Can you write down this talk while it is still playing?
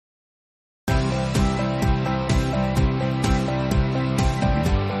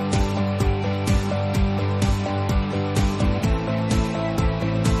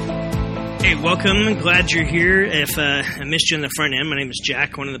Welcome. Glad you're here. If I missed you in the front end, my name is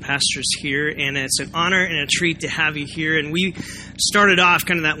Jack, one of the pastors here, and it's an honor and a treat to have you here. And we started off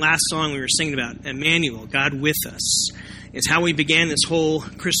kind of that last song we were singing about, Emmanuel, God with us. It's how we began this whole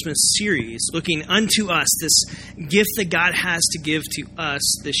Christmas series, looking unto us, this gift that God has to give to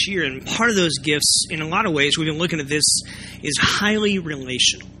us this year. And part of those gifts, in a lot of ways, we've been looking at this, is highly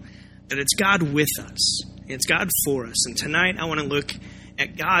relational. That it's God with us. It's God for us. And tonight I want to look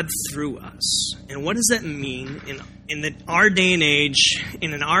at God through us. And what does that mean in our day and age,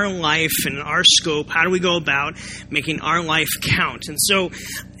 in our life, and in our scope? How do we go about making our life count? And so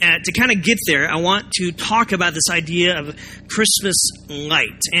to kind of get there, I want to talk about this idea of Christmas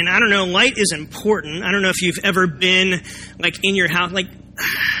light. And I don't know, light is important. I don't know if you've ever been like in your house, like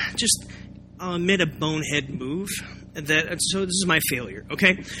just I'll admit a bonehead move. So this is my failure,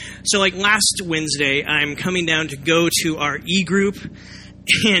 okay? So like last Wednesday, I'm coming down to go to our e-group,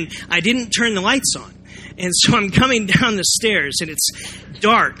 and I didn't turn the lights on. And so I'm coming down the stairs, and it's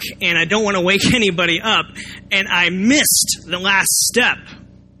dark, and I don't want to wake anybody up, and I missed the last step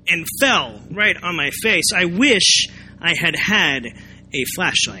and fell right on my face. I wish I had had a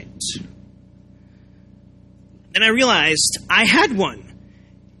flashlight. Then I realized I had one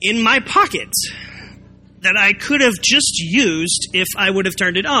in my pocket that I could have just used if I would have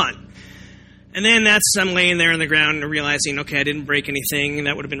turned it on. And then I'm laying there on the ground and realizing, okay, I didn't break anything, and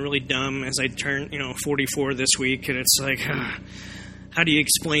that would have been really dumb as I turned, 44 this week, and it's like, how do you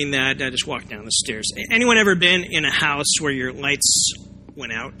explain that? I just walked down the stairs. Anyone ever been in a house where your lights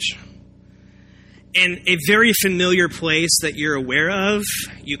went out? In a very familiar place that you're aware of,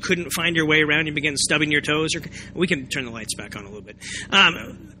 you couldn't find your way around, you began stubbing your toes, or we can turn the lights back on a little bit.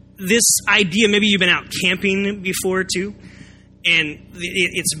 This idea, maybe you've been out camping before too, and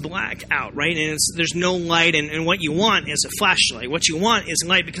it's black out, right? And there's no light, and what you want is a flashlight. What you want is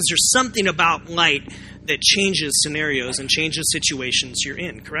light, because there's something about light that changes scenarios and changes situations you're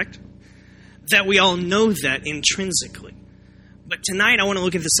in, correct? That we all know that intrinsically. But tonight I want to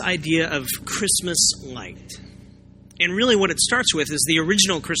look at this idea of Christmas light. And really what it starts with is the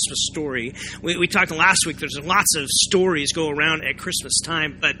original Christmas story. We talked last week, there's lots of stories go around at Christmas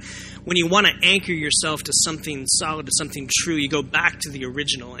time, but when you want to anchor yourself to something solid, to something true, you go back to the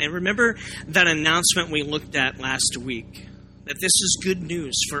original. And remember that announcement we looked at last week, that this is good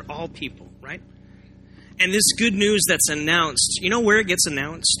news for all people, right? And this good news that's announced, you know where it gets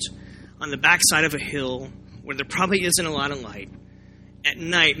announced? On the backside of a hill where there probably isn't a lot of light. At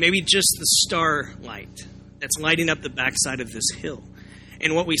night, maybe just the star light that's lighting up the backside of this hill.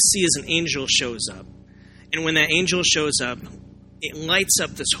 And what we see is an angel shows up. And when that angel shows up, it lights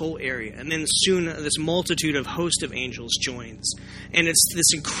up this whole area. And then soon this multitude of host of angels joins. And it's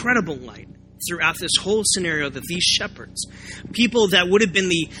this incredible light throughout this whole scenario that these shepherds, people that would have been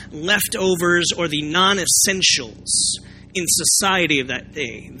the leftovers or the non-essentials in society of that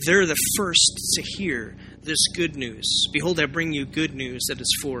day, they're the first to hear this good news. Behold, I bring you good news that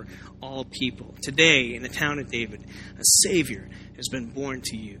is for all people. Today, in the town of David, a Savior has been born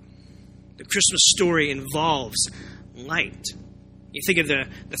to you. The Christmas story involves light. You think of the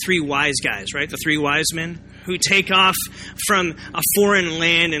three wise guys, right? The three wise men who take off from a foreign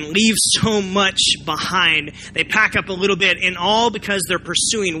land and leave so much behind. They pack up a little bit, and all because they're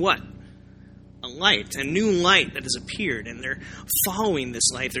pursuing what? A light, a new light that has appeared, and they're following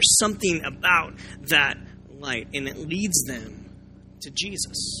this light. There's something about that light, and it leads them to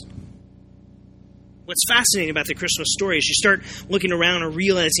Jesus. What's fascinating about the Christmas story is you start looking around and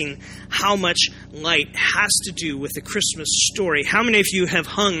realizing how much light has to do with the Christmas story. How many of you have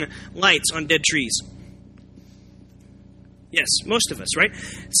hung lights on dead trees? Yes, most of us, right?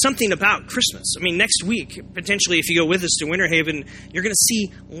 Something about Christmas. I mean, next week, potentially, if you go with us to Winter Haven, you're going to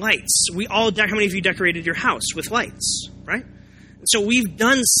see lights. How many of you decorated your house with lights, right? So we've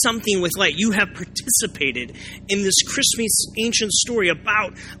done something with light. You have participated in this Christmas ancient story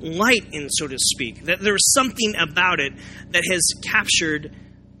about light, so to speak. That there's something about it that has captured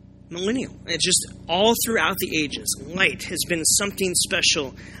millennial. It's just all throughout the ages. Light has been something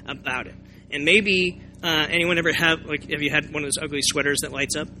special about it. And maybe anyone ever have you had one of those ugly sweaters that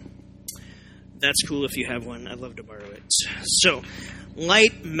lights up? That's cool if you have one. I'd love to borrow it. So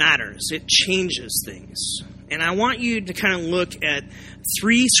light matters. It changes things. And I want you to kind of look at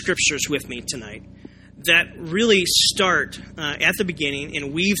three scriptures with me tonight that really start at the beginning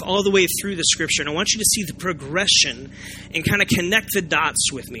and weave all the way through the scripture. And I want you to see the progression and kind of connect the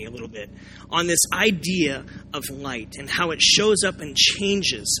dots with me a little bit on this idea of light and how it shows up and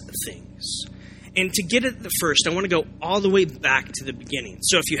changes things. And to get at the first, I want to go all the way back to the beginning.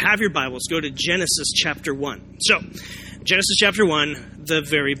 So if you have your Bibles, go to Genesis chapter 1. So, Genesis chapter 1, the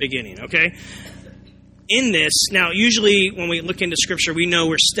very beginning, okay? In this, now usually when we look into Scripture, we know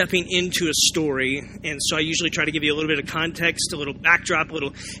we're stepping into a story, and so I usually try to give you a little bit of context, a little backdrop, a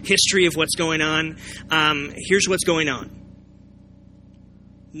little history of what's going on. Here's what's going on.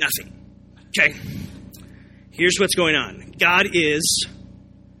 Nothing. Okay? Here's what's going on. God is...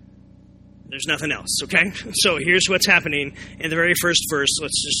 There's nothing else, okay? So here's what's happening in the very first verse.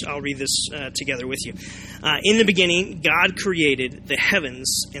 I'll read this together with you. In the beginning, God created the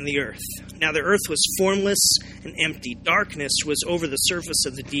heavens and the earth. Now the earth was formless and empty. Darkness was over the surface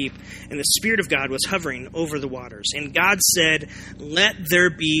of the deep, and the Spirit of God was hovering over the waters. And God said, "Let there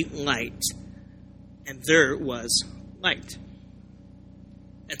be light." And there was light.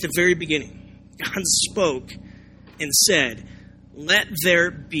 At the very beginning, God spoke and said, "Let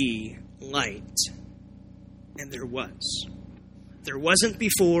there be light," and there was. There wasn't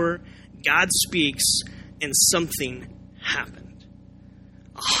before. God speaks, and something happened.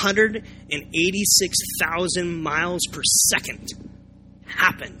 186,000 miles per second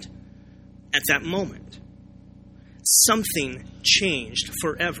happened at that moment. Something changed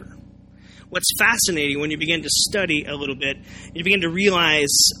forever. What's fascinating when you begin to study a little bit, you begin to realize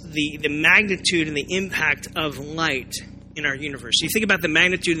the magnitude and the impact of light in our universe. You think about the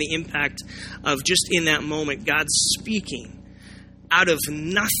magnitude and the impact of just in that moment, God speaking. Out of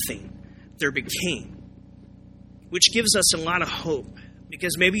nothing, there became. Which gives us a lot of hope.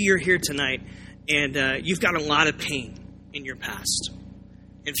 Because maybe you're here tonight and you've got a lot of pain in your past.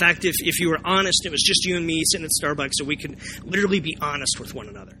 In fact, if you were honest, it was just you and me sitting at Starbucks, so we could literally be honest with one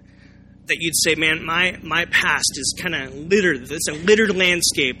another. That you'd say, man, my past is kind of littered. It's a littered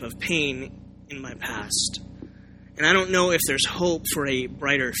landscape of pain in my past. And I don't know if there's hope for a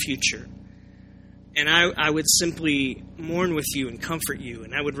brighter future. And I would simply mourn with you and comfort you,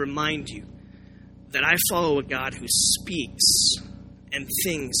 and I would remind you that I follow a God who speaks and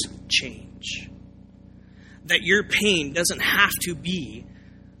things change. That your pain doesn't have to be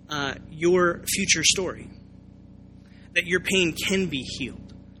your future story. That your pain can be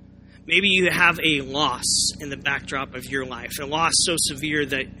healed. Maybe you have a loss in the backdrop of your life, a loss so severe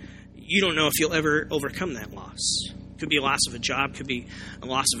that you don't know if you'll ever overcome that loss. Could be a loss of a job, could be a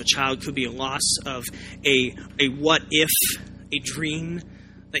loss of a child, could be a loss of a what if, a dream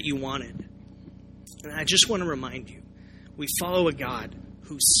that you wanted. And I just want to remind you, we follow a God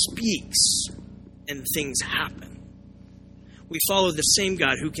who speaks and things happen. We follow the same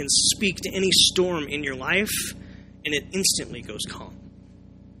God who can speak to any storm in your life and it instantly goes calm.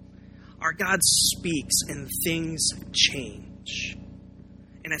 Our God speaks and things change.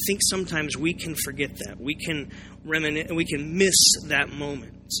 And I think sometimes we can forget that. We can miss that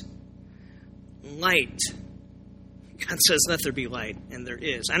moment. Light. God says, "Let there be light," and there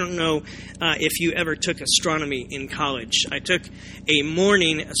is. I don't know if you ever took astronomy in college. I took a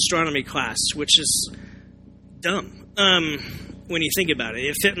morning astronomy class, which is dumb when you think about it.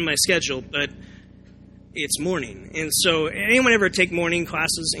 It fit in my schedule, but it's morning. And so anyone ever take morning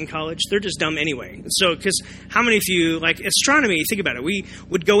classes in college? They're just dumb anyway. So, because how many of you, like astronomy, think about it. We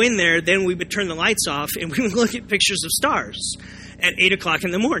would go in there, then we would turn the lights off, and we would look at pictures of stars at 8 o'clock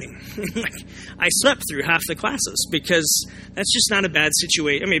in the morning. I slept through half the classes because that's just not a bad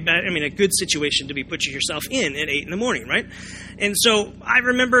situation. I mean, a good situation to be putting yourself in at 8 in the morning, right? And so I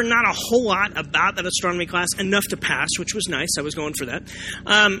remember not a whole lot about that astronomy class, enough to pass, which was nice. I was going for that.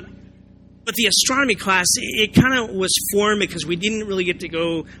 But the astronomy class, it kind of was formed because we didn't really get to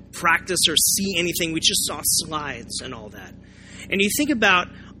go practice or see anything. We just saw slides and all that. And you think about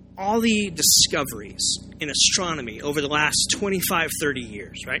all the discoveries in astronomy over the last 25, 30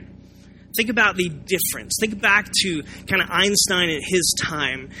 years, right? Think about the difference. Think back to kind of Einstein at his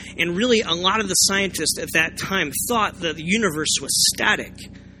time. And really, a lot of the scientists at that time thought that the universe was static,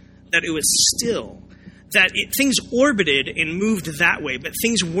 that it was still, that things orbited and moved that way, but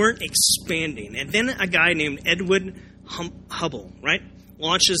things weren't expanding. And then a guy named Edwin Hubble, right,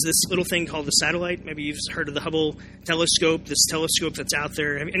 launches this little thing called the satellite. Maybe you've heard of the Hubble telescope, this telescope that's out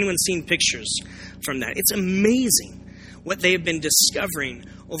there. Have anyone seen pictures from that? It's amazing what they have been discovering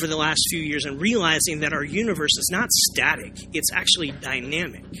over the last few years and realizing that our universe is not static. It's actually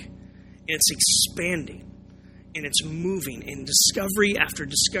dynamic. And it's expanding. And it's moving in discovery after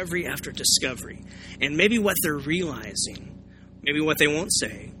discovery after discovery. And maybe what they're realizing, maybe what they won't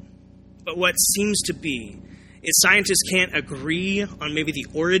say, but what seems to be is scientists can't agree on maybe the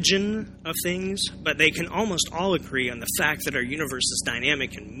origin of things, but they can almost all agree on the fact that our universe is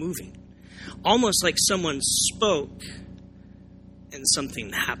dynamic and moving. Almost like someone spoke and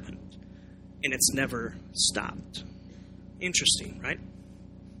something happened, and it's never stopped. Interesting, right?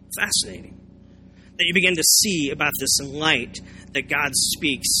 Fascinating. that you begin to see about this light that God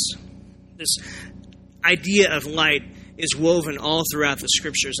speaks. This idea of light is woven all throughout the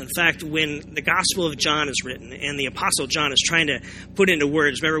Scriptures. In fact, when the Gospel of John is written and the Apostle John is trying to put into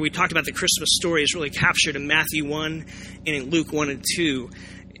words, remember we talked about the Christmas story is really captured in Matthew 1 and in Luke 1 and 2.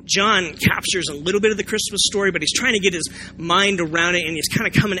 John captures a little bit of the Christmas story, but he's trying to get his mind around it, and he's kind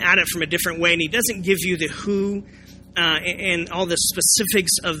of coming at it from a different way, and he doesn't give you the who and all the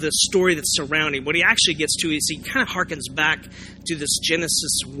specifics of the story that's surrounding. What he actually gets to is he kind of harkens back to this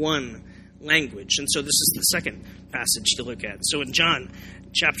Genesis 1 language. And so this is the second passage to look at. So in John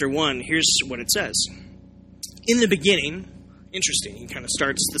chapter 1, here's what it says. In the beginning, interesting, he kind of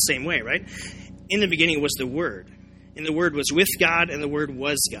starts the same way, right? In the beginning was the Word, and the Word was with God, and the Word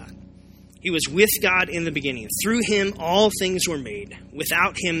was God. He was with God in the beginning. Through him all things were made.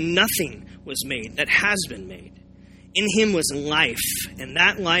 Without him nothing was made that has been made. In him was life, and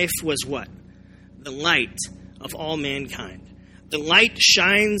that life was what? The light of all mankind. The light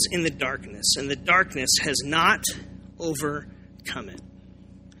shines in the darkness, and the darkness has not overcome it.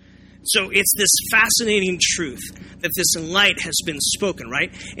 So it's this fascinating truth that this light has been spoken,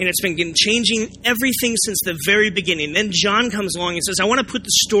 right? And it's been changing everything since the very beginning. Then John comes along and says, I want to put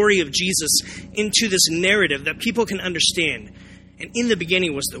the story of Jesus into this narrative that people can understand. And in the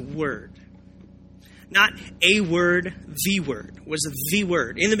beginning was the Word. Not a word, the Word. Was the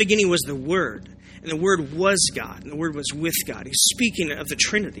Word. In the beginning was the Word. And the Word was God, and the Word was with God. He's speaking of the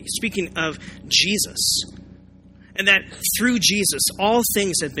Trinity, speaking of Jesus. And that through Jesus, all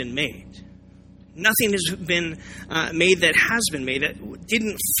things have been made. Nothing has been made that has been made, that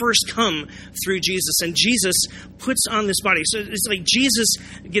didn't first come through Jesus. And Jesus puts on this body. So it's like Jesus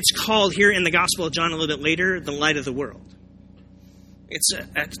gets called here in the Gospel of John a little bit later, the light of the world. It's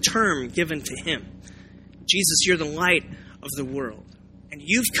a term given to him. Jesus, you're the light of the world. And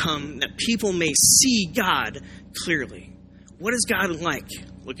you've come that people may see God clearly. What is God like?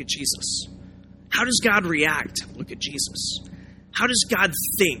 Look at Jesus. How does God react? Look at Jesus. How does God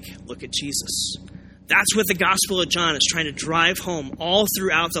think? Look at Jesus. That's what the Gospel of John is trying to drive home all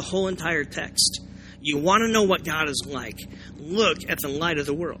throughout the whole entire text. You want to know what God is like? Look at the light of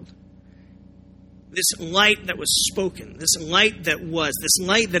the world. This light that was spoken, this light that was, this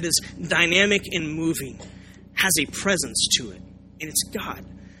light that is dynamic and moving, has a presence to it. And it's God.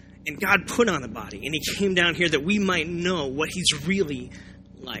 And God put on a body. And he came down here that we might know what he's really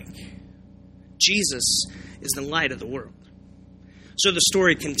like. Jesus is the light of the world. So the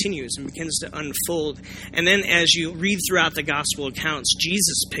story continues and begins to unfold. And then as you read throughout the gospel accounts,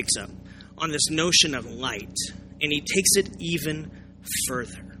 Jesus picks up on this notion of light. And he takes it even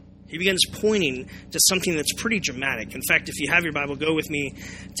further. He begins pointing to something that's pretty dramatic. In fact, if you have your Bible, go with me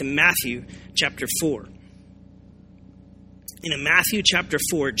to Matthew chapter 4. In Matthew chapter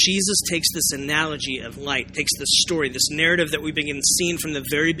 4, Jesus takes this analogy of light, takes this story, this narrative that we begin seeing from the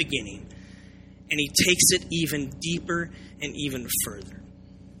very beginning, and he takes it even deeper and even further.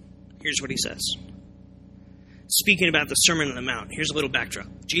 Here's what he says. Speaking about the Sermon on the Mount, here's a little backdrop.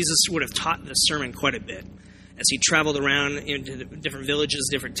 Jesus would have taught this sermon quite a bit as he traveled around into different villages,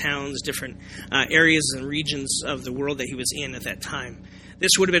 different towns, different areas and regions of the world that he was in at that time.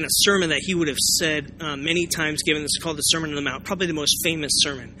 This would have been a sermon that he would have said many times given. This is called the Sermon on the Mount, probably the most famous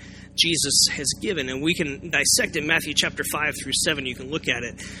sermon Jesus has given. And we can dissect it, Matthew chapter 5 through 7. You can look at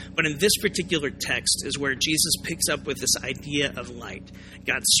it. But in this particular text is where Jesus picks up with this idea of light.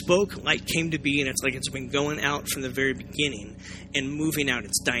 God spoke, light came to be, and it's like it's been going out from the very beginning and moving out.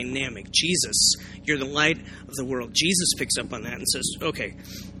 It's dynamic. Jesus, you're the light of the world. Jesus picks up on that and says, okay,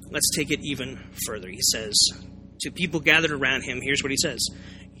 let's take it even further. He says, to people gathered around him, here's what he says.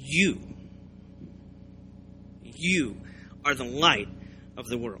 You are the light of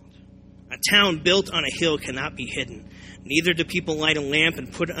the world. A town built on a hill cannot be hidden. Neither do people light a lamp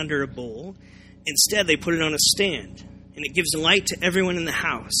and put it under a bowl. Instead, they put it on a stand, and it gives light to everyone in the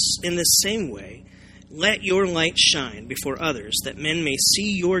house. In the same way, let your light shine before others, that men may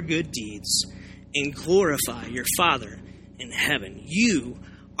see your good deeds and glorify your Father in heaven. You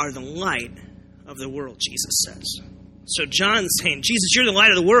are the light of the world, Jesus says. So John's saying, Jesus, you're the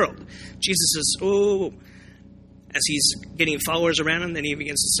light of the world. Jesus says, oh, as he's getting followers around him, then he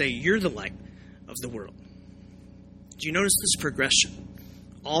begins to say, you're the light of the world. Do you notice this progression?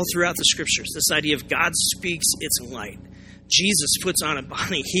 All throughout the scriptures, this idea of God speaks, it's light. Jesus puts on a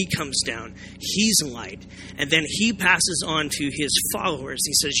body, he comes down, he's light. And then he passes on to his followers.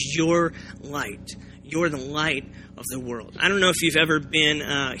 He says, you're light. You're the light of the world. I don't know if you've ever been,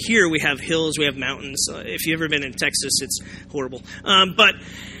 here we have hills, we have mountains. If you've ever been in Texas, it's horrible. But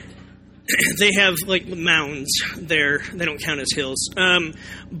they have like mounds there. They don't count as hills.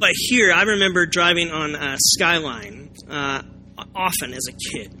 But here, I remember driving on Skyline often as a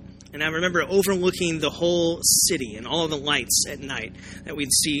kid. And I remember overlooking the whole city and all of the lights at night that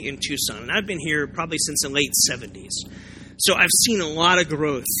we'd see in Tucson. And I've been here probably since the late 70s. So I've seen a lot of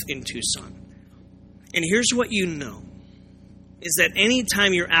growth in Tucson. And here's what you know, is that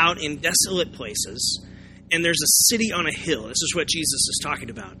anytime you're out in desolate places and there's a city on a hill, this is what Jesus is talking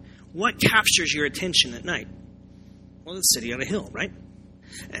about, what captures your attention at night? Well, the city on a hill, right?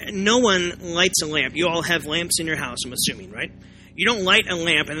 No one lights a lamp. You all have lamps in your house, I'm assuming, right? You don't light a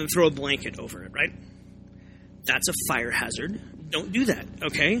lamp and then throw a blanket over it, right? That's a fire hazard. Don't do that,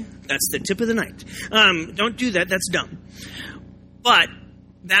 okay? That's the tip of the night. Don't do that. That's dumb. But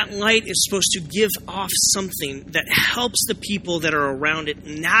that light is supposed to give off something that helps the people that are around it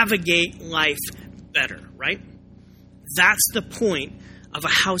navigate life better, right? That's the point of a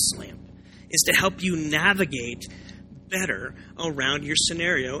house lamp, is to help you navigate better around your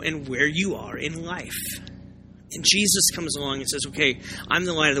scenario and where you are in life. And Jesus comes along and says, okay, I'm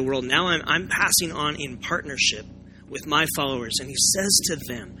the light of the world. Now I'm passing on in partnership with my followers. And he says to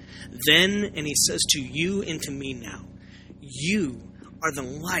them, then, and he says to you and to me now, you are the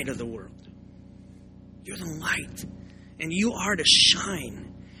light of the world. You're the light. And you are to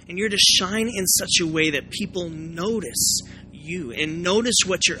shine. And you're to shine in such a way that people notice you and notice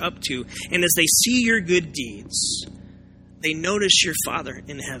what you're up to. And as they see your good deeds, they notice your Father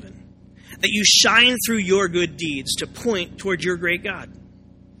in heaven. That you shine through your good deeds to point toward your great God.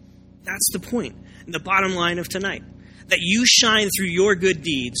 That's the point, and the bottom line of tonight. That you shine through your good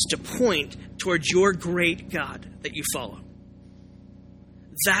deeds to point towards your great God that you follow.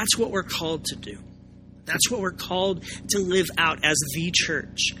 That's what we're called to do. That's what we're called to live out as the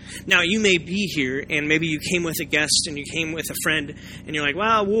church. Now, you may be here, and maybe you came with a guest, and you came with a friend, and you're like,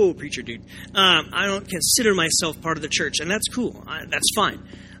 wow, whoa, preacher dude. I don't consider myself part of the church, and that's cool. That's fine.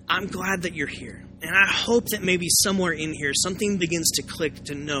 I'm glad that you're here. And I hope that maybe somewhere in here, something begins to click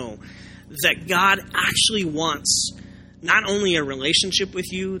to know that God actually wants not only a relationship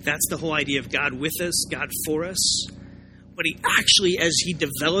with you, that's the whole idea of God with us, God for us, but he actually, as he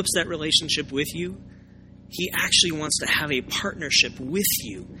develops that relationship with you, he actually wants to have a partnership with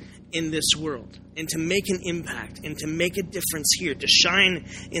you in this world and to make an impact and to make a difference here, to shine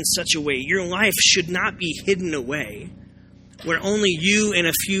in such a way. Your life should not be hidden away where only you and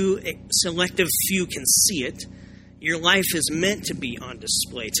a selective few can see it. Your life is meant to be on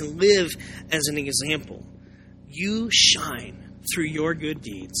display, to live as an example. You shine through your good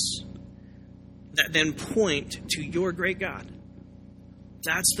deeds that then point to your great God.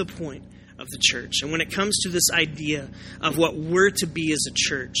 That's the point of the church. And when it comes to this idea of what we're to be as a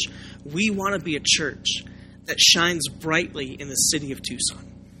church, we want to be a church that shines brightly in the city of Tucson.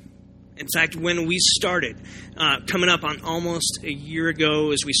 In fact, when we started, coming up on almost a year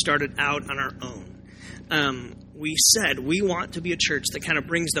ago as we started out on our own, we said we want to be a church that kind of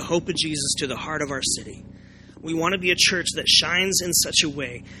brings the hope of Jesus to the heart of our city. We want to be a church that shines in such a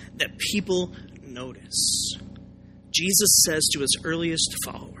way that people notice. Jesus says to his earliest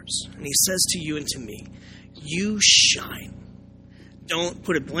followers, and he says to you and to me, you shine. Don't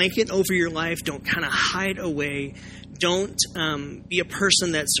put a blanket over your life. Don't kind of hide away. Don't be a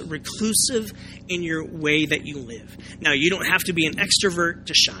person that's reclusive in your way that you live. Now, you don't have to be an extrovert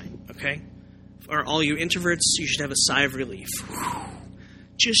to shine, okay? For all you introverts, you should have a sigh of relief.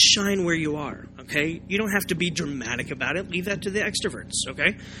 Just shine where you are, okay? You don't have to be dramatic about it. Leave that to the extroverts,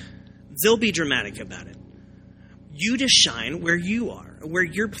 okay? They'll be dramatic about it. You just shine where you are, where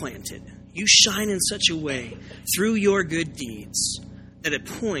you're planted. You shine in such a way through your good deeds that it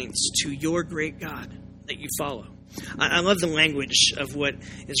points to your great God that you follow. I love the language of what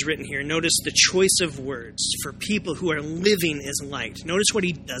is written here. Notice the choice of words for people who are living as light. Notice what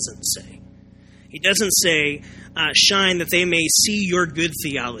he doesn't say. He doesn't say, shine that they may see your good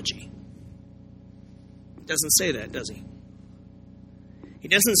theology. He doesn't say that, does he? He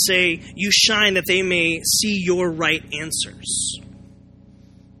doesn't say, you shine that they may see your right answers.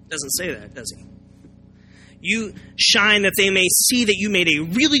 He doesn't say that, does he? You shine that they may see that you made a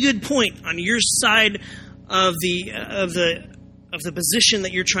really good point on your side of the position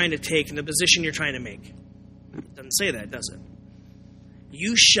that you're trying to take and the position you're trying to make. It doesn't say that, does it?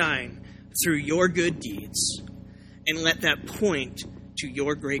 You shine through your good deeds and let that point to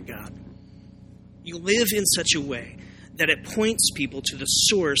your great God. You live in such a way that it points people to the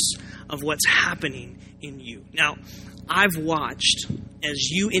source of what's happening in you. Now, I've watched as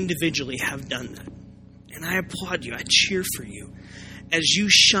you individually have done that. And I applaud you. I cheer for you as you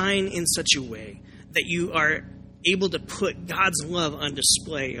shine in such a way that you are able to put God's love on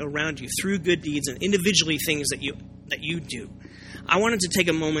display around you through good deeds and individually things that you do. I wanted to take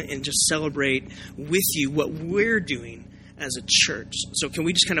a moment and just celebrate with you what we're doing as a church. So can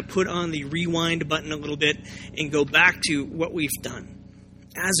we just kind of put on the rewind button a little bit and go back to what we've done?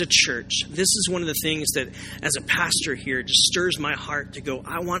 As a church, this is one of the things that, as a pastor here, just stirs my heart to go,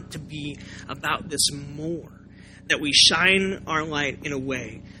 I want to be about this more. That we shine our light in a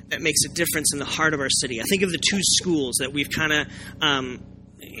way that makes a difference in the heart of our city. I think of the two schools that we've kind of,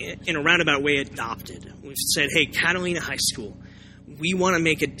 in a roundabout way, adopted. We've said, hey, Catalina High School, we want to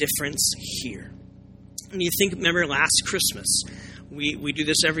make a difference here. And you think, remember last Christmas, we do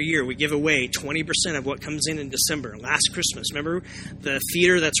this every year. We give away 20% of what comes in December. Last Christmas, remember the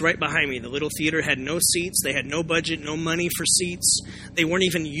theater that's right behind me? The little theater had no seats. They had no budget, no money for seats. They weren't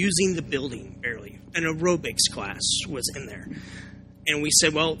even using the building, barely. An aerobics class was in there. And we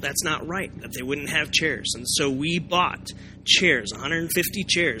said, well, that's not right, that they wouldn't have chairs. And so we bought chairs, 150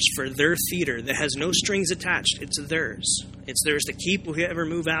 chairs for their theater that has no strings attached. It's theirs. It's theirs to keep if we ever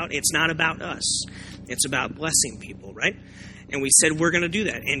move out. It's not about us. It's about blessing people, right? And we said, we're going to do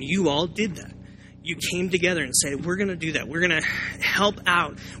that. And you all did that. You came together and said, we're going to do that. We're going to help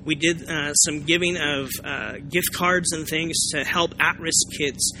out. We did some giving of gift cards and things to help at-risk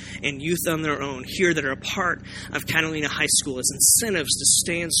kids and youth on their own here that are a part of Catalina High School as incentives to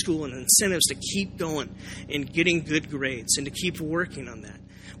stay in school and incentives to keep going and getting good grades and to keep working on that.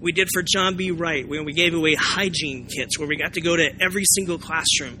 We did for John B. Wright when we gave away hygiene kits where we got to go to every single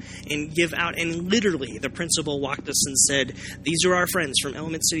classroom and give out. And literally the principal walked us and said, these are our friends from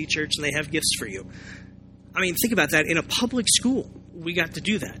Element City Church and they have gifts for you. I mean, think about that. In a public school, we got to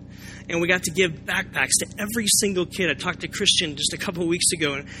do that. And we got to give backpacks to every single kid. I talked to Christian just a couple of weeks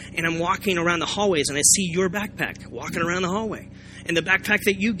ago, and I'm walking around the hallways, and I see your backpack walking around the hallway. And the backpack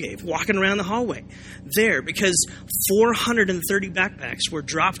that you gave, walking around the hallway there, because 430 backpacks were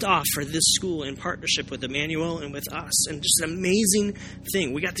dropped off for this school in partnership with Emmanuel and with us. And just an amazing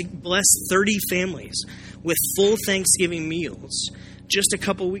thing. We got to bless 30 families with full Thanksgiving meals just a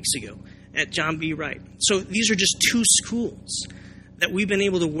couple weeks ago at John B. Wright. So these are just two schools that we've been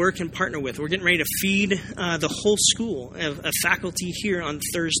able to work and partner with. We're getting ready to feed the whole school of faculty here on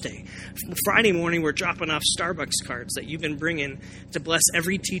Thursday. Friday morning, we're dropping off Starbucks cards that you've been bringing to bless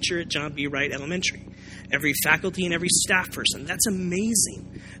every teacher at John B. Wright Elementary, every faculty and every staff person. That's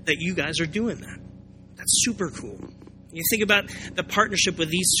amazing that you guys are doing that. That's super cool. You think about the partnership with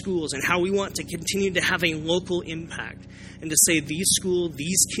these schools and how we want to continue to have a local impact and to say these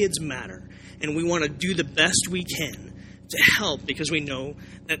kids matter, and we want to do the best we can to help because we know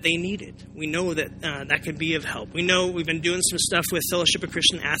that they need it. We know that that could be of help. We know we've been doing some stuff with Fellowship of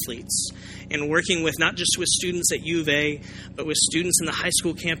Christian Athletes and working with not just with students at U of A, but with students in the high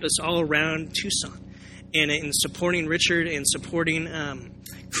school campus all around Tucson. And in supporting Richard and supporting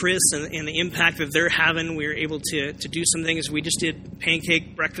Chris and the impact that they're having, we were able to do some things. We just did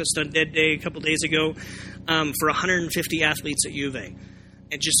pancake breakfast on Dead Day a couple days ago for 150 athletes at U of A.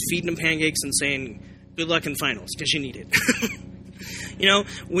 And just feeding them pancakes and saying, good luck in finals, because you need it. You know,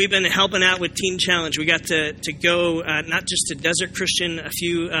 we've been helping out with Teen Challenge. We got to go not just to Desert Christian a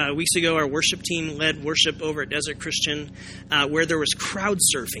few weeks ago. Our worship team led worship over at Desert Christian where there was crowd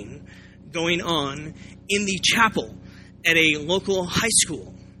surfing going on in the chapel at a local high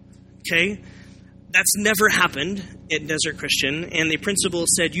school. Okay? That's never happened at Desert Christian, and the principal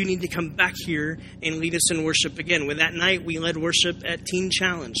said, you need to come back here and lead us in worship again. With that night, we led worship at Teen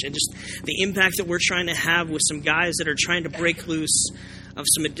Challenge, and just the impact that we're trying to have with some guys that are trying to break loose of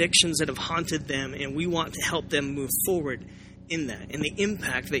some addictions that have haunted them, and we want to help them move forward in that, and the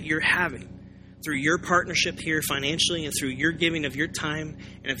impact that you're having through your partnership here financially and through your giving of your time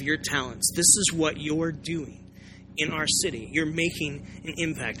and of your talents. This is what you're doing in our city. You're making an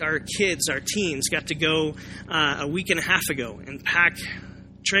impact. Our kids, our teens got to go a week and a half ago and pack,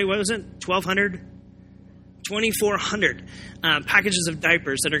 Trey, what was it? 2,400 packages of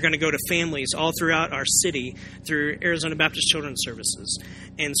diapers that are going to go to families all throughout our city through Arizona Baptist Children's Services.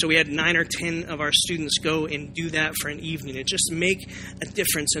 And so we had 9 or 10 of our students go and do that for an evening and just make a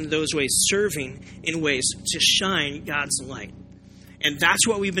difference in those ways, serving in ways to shine God's light. And that's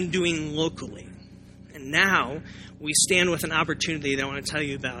what we've been doing locally. And now we stand with an opportunity that I want to tell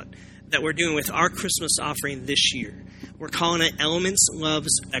you about that we're doing with our Christmas offering this year. We're calling it Elements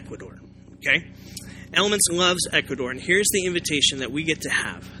Loves Ecuador. Okay? Elements Loves Ecuador. And here's the invitation that we get to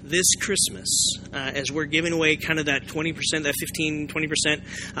have this Christmas as we're giving away kind of that 20%, that 15, 20%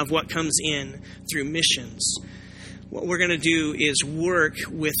 of what comes in through missions. What we're going to do is work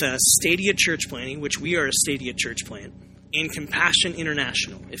with a Stadia Church Planting, which we are a Stadia Church Plant. and Compassion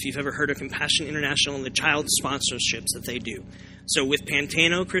International, if you've ever heard of Compassion International and the child sponsorships that they do. So with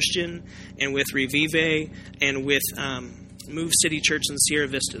Pantano Christian and with Revive and with Move City Church and Sierra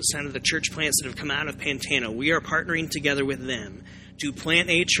Vista, kind of the church plants that have come out of Pantano, we are partnering together with them to plant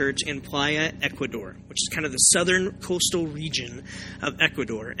a church in Playa, Ecuador, which is kind of the southern coastal region of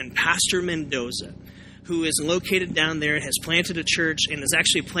Ecuador. And Pastor Mendoza, who is located down there, has planted a church and has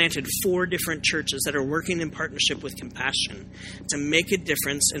actually planted 4 different churches that are working in partnership with Compassion to make a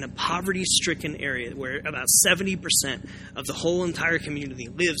difference in a poverty-stricken area where about 70% of the whole entire community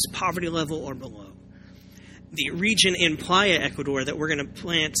lives poverty level or below. The region in Playa, Ecuador, that we're going to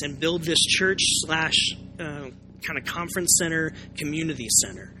plant and build this church / kind of conference center, community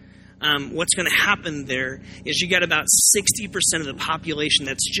center. What's going to happen there is you got about 60% of the population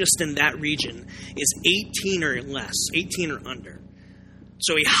that's just in that region is 18 or less, 18 or under.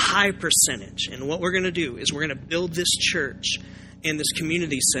 So a high percentage. And what we're going to do is we're going to build this church and this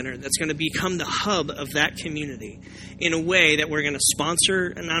community center that's going to become the hub of that community in a way that we're going to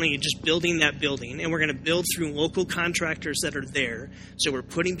sponsor not only just building that building, and we're going to build through local contractors that are there. So we're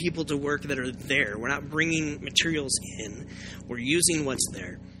putting people to work that are there. We're not bringing materials in. We're using what's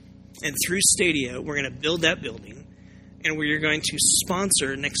there. And through Stadia, we're going to build that building, and we're going to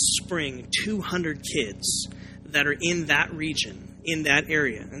sponsor next spring 200 kids that are in that region, in that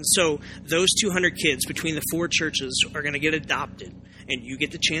area. And so those 200 kids between the 4 churches are going to get adopted, and you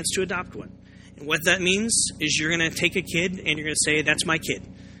get the chance to adopt one. And what that means is you're going to take a kid, and you're going to say, that's my kid.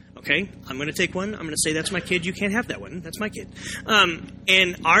 Okay, I'm going to take one. I'm going to say, that's my kid. You can't have that one. That's my kid.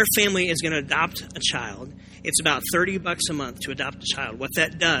 And our family is going to adopt a child. It's about $30 a month to adopt a child. What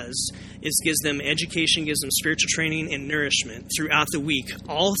that does is gives them education, gives them spiritual training and nourishment throughout the week,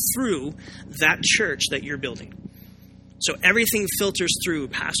 all through that church that you're building. So everything filters through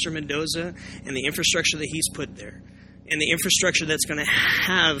Pastor Mendoza and the infrastructure that he's put there, and the infrastructure that's going to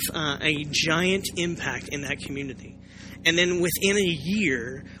have a giant impact in that community. And then within a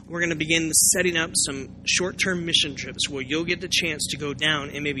year, we're going to begin setting up some short-term mission trips where you'll get the chance to go down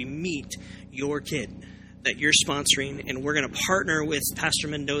and maybe meet your kid that you're sponsoring, and we're going to partner with Pastor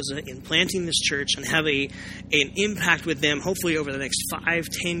Mendoza in planting this church and have an impact with them, hopefully over the next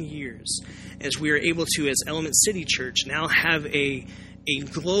 5-10 years, as we are able to, as Element City Church, now have a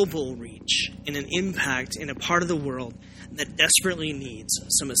global reach and an impact in a part of the world that desperately needs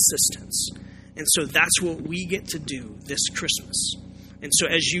some assistance. And so that's what we get to do this Christmas. And so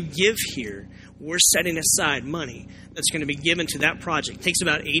as you give here, we're setting aside money that's going to be given to that project. It takes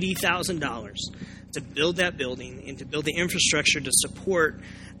about $80,000 to build that building and to build the infrastructure to support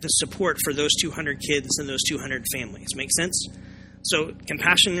for those 200 kids and those 200 families. Make sense? So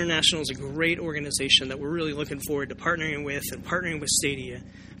Compassion International is a great organization that we're really looking forward to partnering with and partnering with Stadia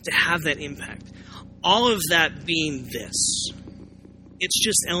to have that impact. All of that being this, it's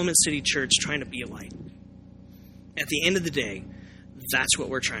just Element City Church trying to be a light. At the end of the day, that's what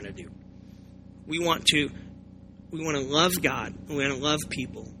we're trying to do. We want to love God, and we want to love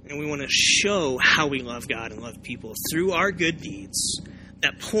people, and we want to show how we love God and love people through our good deeds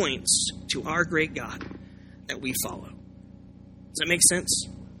that points to our great God that we follow. Does that make sense?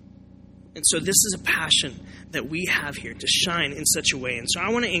 And so this is a passion that we have here to shine in such a way. And so I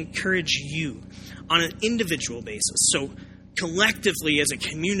want to encourage you on an individual basis. So collectively as a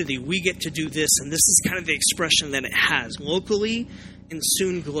community, we get to do this, and this is kind of the expression that it has locally and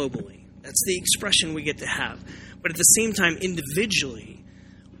soon globally. That's the expression we get to have. But at the same time, individually,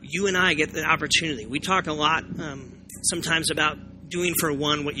 you and I get the opportunity. We talk a lot sometimes about doing for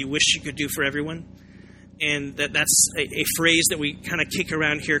one what you wish you could do for everyone. And that's a phrase that we kind of kick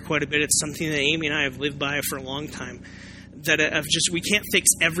around here quite a bit. It's something that Amy and I have lived by for a long time. That we can't fix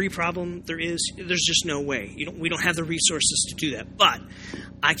every problem there is. There's just no way. We don't have the resources to do that. But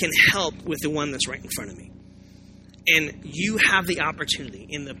I can help with the one that's right in front of me. And you have the opportunity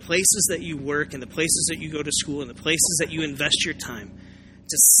in the places that you work, in the places that you go to school, in the places that you invest your time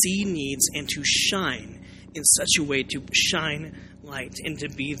to see needs and to shine in such a way to shine light and to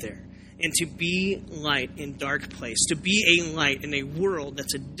be there. And to be light in dark place, to be a light in a world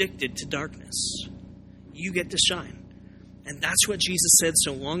that's addicted to darkness. You get to shine. And that's what Jesus said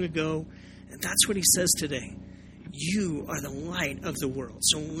so long ago, and that's what he says today. You are the light of the world,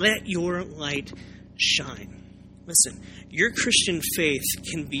 so let your light shine. Listen, your Christian faith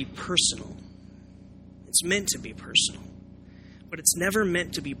can be personal. It's meant to be personal, but it's never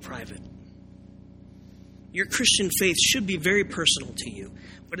meant to be private. Your Christian faith should be very personal to you,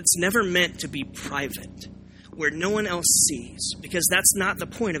 but it's never meant to be private, where no one else sees, because that's not the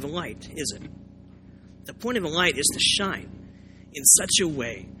point of a light, is it? The point of a light is to shine in such a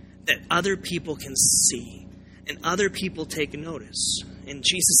way that other people can see and other people take notice. And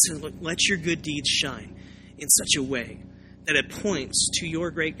Jesus says, look, let your good deeds shine in such a way that it points to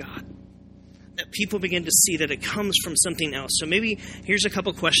your great God, that people begin to see that it comes from something else. So maybe here's a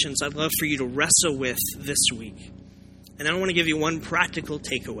couple questions I'd love for you to wrestle with this week. And I want to give you one practical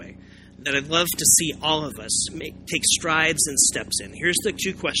takeaway that I'd love to see all of us take strides and steps in. Here's the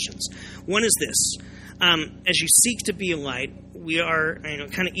two questions. One is this. As you seek to be a light, we are,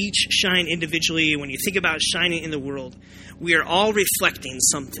 kind of each shine individually. When you think about shining in the world, we are all reflecting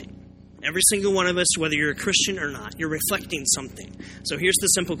something. Every single one of us, whether you're a Christian or not, you're reflecting something. So here's the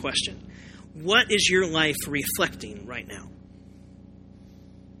simple question. What is your life reflecting right now?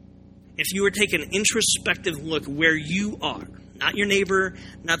 If you were to take an introspective look where you are, not your neighbor,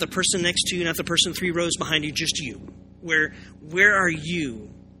 not the person next to you, not the person 3 rows behind you, just you. Where are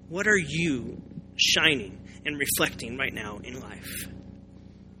you? What are you shining and reflecting right now in life?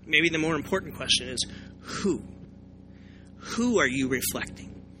 Maybe the more important question is, who? Who are you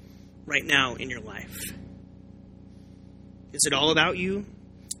reflecting right now in your life? Is it all about you?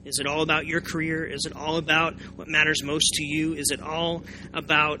 Is it all about your career? Is it all about what matters most to you? Is it all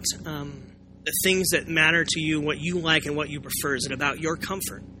about the things that matter to you, what you like and what you prefer? Is it about your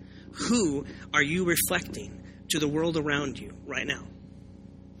comfort? Who are you reflecting to the world around you right now?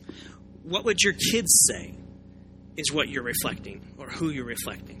 What would your kids say is what you're reflecting or who you're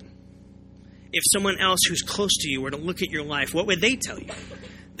reflecting? If someone else who's close to you were to look at your life, what would they tell you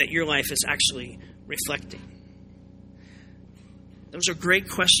that your life is actually reflecting? Those are great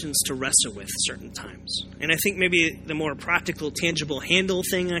questions to wrestle with certain times. And I think maybe the more practical, tangible handle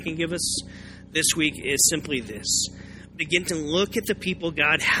thing I can give us this week is simply this. Begin to look at the people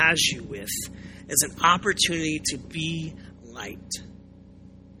God has you with as an opportunity to be light.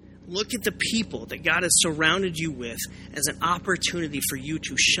 Look at the people that God has surrounded you with as an opportunity for you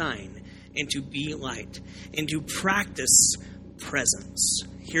to shine and to be light and to practice presence.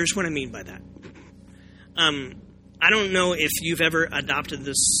 Here's what I mean by that. I don't know if you've ever adopted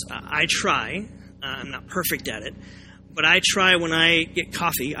this. I try. I'm not perfect at it. But I try when I get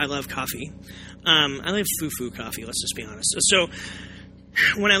coffee. I love coffee. I love foo-foo coffee, let's just be honest. So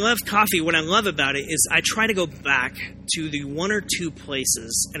when I love coffee, what I love about it is I try to go back to the 1 or 2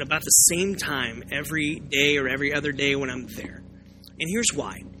 places at about the same time every day or every other day when I'm there. And here's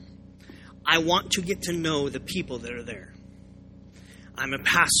why. I want to get to know the people that are there. I'm a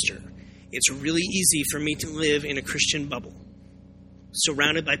pastor. It's really easy for me to live in a Christian bubble,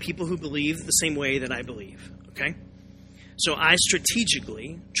 surrounded by people who believe the same way that I believe, okay? So I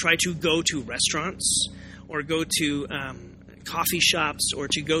strategically try to go to restaurants or go to coffee shops or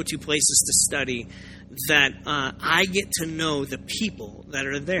to go to places to study that I get to know the people that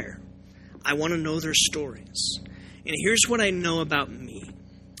are there. I want to know their stories. And here's what I know about me.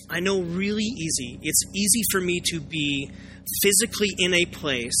 I know it's easy for me to be physically in a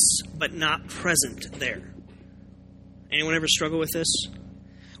place, but not present there. Anyone ever struggle with this?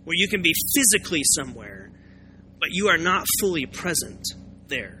 Where you can be physically somewhere, but you are not fully present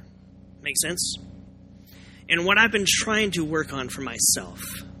there. Make sense? And what I've been trying to work on for myself,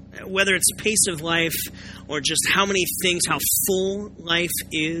 whether it's pace of life or just how full life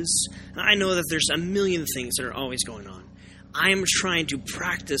is, I know that there's a million things that are always going on. I am trying to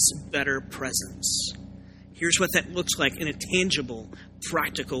practice better presence. Here's what that looks like in a tangible,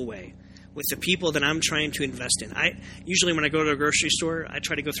 practical way with the people that I'm trying to invest in. Usually when I go to a grocery store, I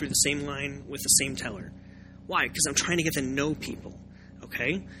try to go through the same line with the same teller. Why? Because I'm trying to get to know people,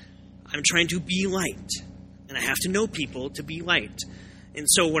 okay? I'm trying to be light, and I have to know people to be light. And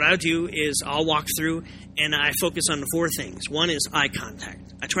so what I do is I'll walk through, and I focus on 4 things. One is eye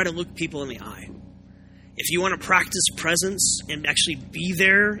contact. I try to look people in the eye. If you want to practice presence and actually be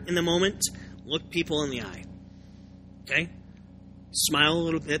there in the moment, look people in the eye. Okay? Smile a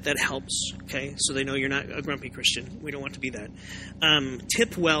little bit. That helps. Okay? So they know you're not a grumpy Christian. We don't want to be that.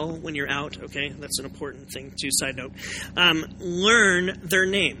 Tip well when you're out. Okay? That's an important thing too. Side note. Learn their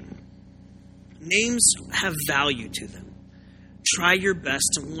name. Names have value to them. Try your best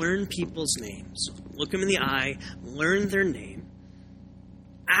to learn people's names. Look them in the eye. Learn their name.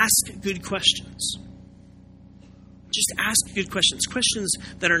 Ask good questions. Just ask good questions. Questions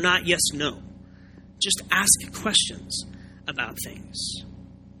that are not yes, no. Just ask questions about things.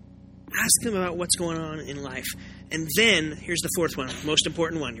 Ask them about what's going on in life. And then, here's the 4th one, most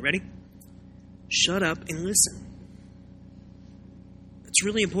important one. You ready? Shut up and listen. It's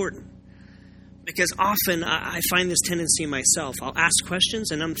really important. Because often I find this tendency in myself. I'll ask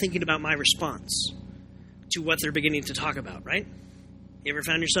questions and I'm thinking about my response to what they're beginning to talk about, right? You ever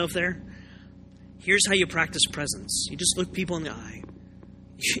found yourself there? Here's how you practice presence. You just look people in the eye.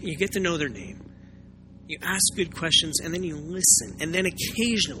 You get to know their name. You ask good questions, and then you listen. And then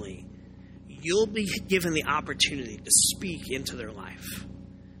occasionally, you'll be given the opportunity to speak into their life.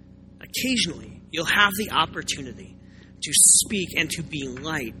 Occasionally, you'll have the opportunity to speak and to be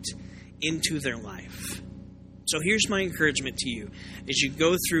light into their life. So here's my encouragement to you as you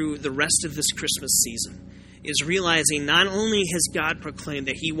go through the rest of this Christmas season, is realizing not only has God proclaimed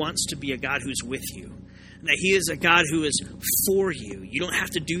that he wants to be a God who's with you, that he is a God who is for you. You don't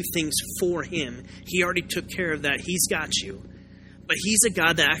have to do things for him. He already took care of that. He's got you. But he's a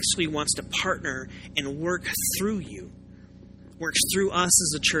God that actually wants to partner and work through you, works through us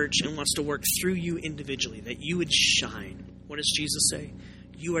as a church, and wants to work through you individually, that you would shine. What does Jesus say?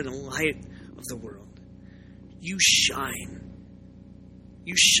 You are the light of the world. You shine.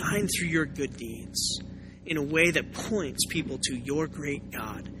 You shine through your good deeds in a way that points people to your great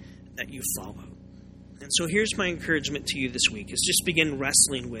God that you follow. And so here's my encouragement to you this week, is just begin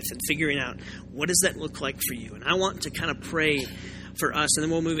wrestling with and figuring out, what does that look like for you? And I want to kind of pray for us, and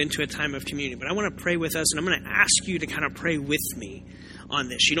then we'll move into a time of communion. But I want to pray with us, and I'm going to ask you to kind of pray with me on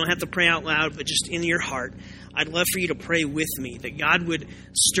this. You don't have to pray out loud, but just in your heart, I'd love for you to pray with me, that God would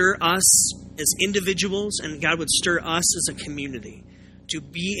stir us as individuals, and God would stir us as a community to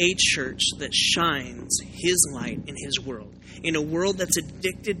be a church that shines his light in his world, in a world that's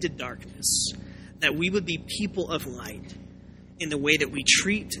addicted to darkness, that we would be people of light in the way that we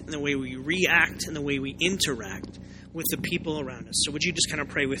treat, in the way we react, in the way we interact with the people around us. So would you just kind of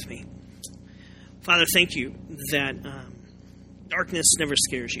pray with me? Father, thank you that darkness never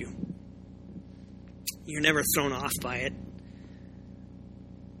scares you. You're never thrown off by it.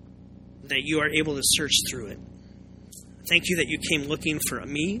 That you are able to search through it. Thank you that you came looking for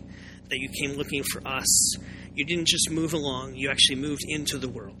me, that you came looking for us. You didn't just move along, you actually moved into the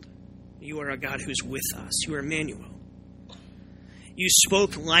world. You are a God who's with us. You are Emmanuel. You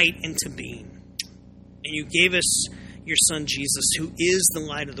spoke light into being. And you gave us your Son, Jesus, who is the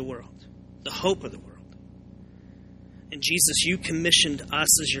light of the world, the hope of the world. And Jesus, you commissioned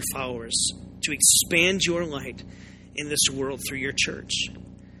us as your followers to expand your light in this world through your church,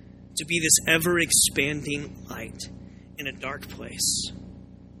 to be this ever-expanding light in a dark place.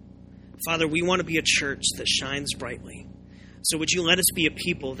 Father, we want to be a church that shines brightly. So would you let us be a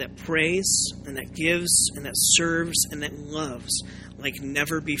people that prays and that gives and that serves and that loves like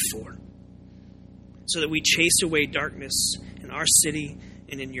never before, so that we chase away darkness in our city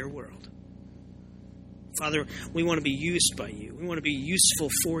and in your world. Father, we want to be used by you. We want to be useful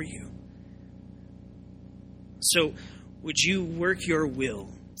for you. So would you work your will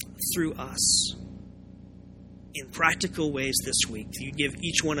through us in practical ways this week? You give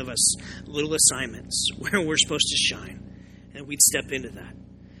each one of us little assignments where we're supposed to shine, and we'd step into that.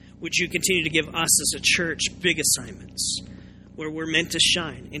 Would you continue to give us as a church big assignments where we're meant to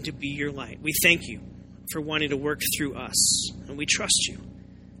shine and to be your light? We thank you for wanting to work through us, and we trust you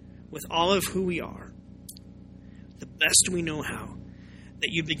with all of who we are, the best we know how, that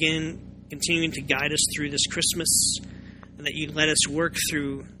you begin continuing to guide us through this Christmas, and that you let us work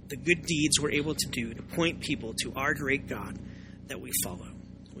through the good deeds we're able to do to point people to our great God that we follow.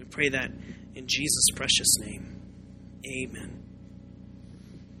 We pray that in Jesus' precious name. Amen.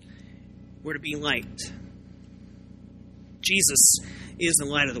 We're to be light. Jesus is the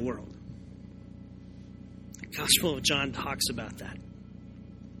light of the world. The Gospel of John talks about that.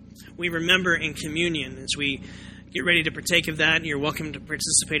 We remember in communion as we get ready to partake of that, and you're welcome to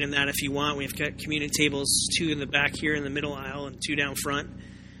participate in that if you want. We've got communion tables, 2 in the back here in the middle aisle and 2 down front.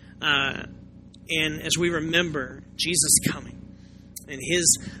 And as we remember Jesus coming and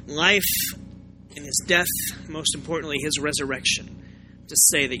his life and his death, most importantly, his resurrection, to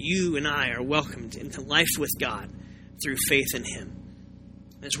say that you and I are welcomed into life with God through faith in him.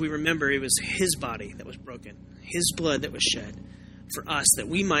 As we remember, it was his body that was broken, his blood that was shed for us, that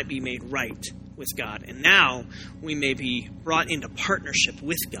we might be made right with God. And now we may be brought into partnership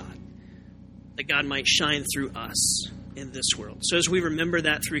with God, that God might shine through us in this world. So as we remember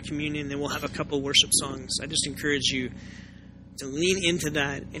that through communion, then we'll have a couple worship songs. I just encourage you to lean into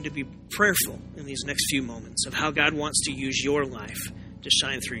that and to be prayerful in these next few moments of how God wants to use your life to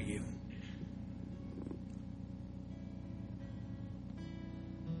shine through you.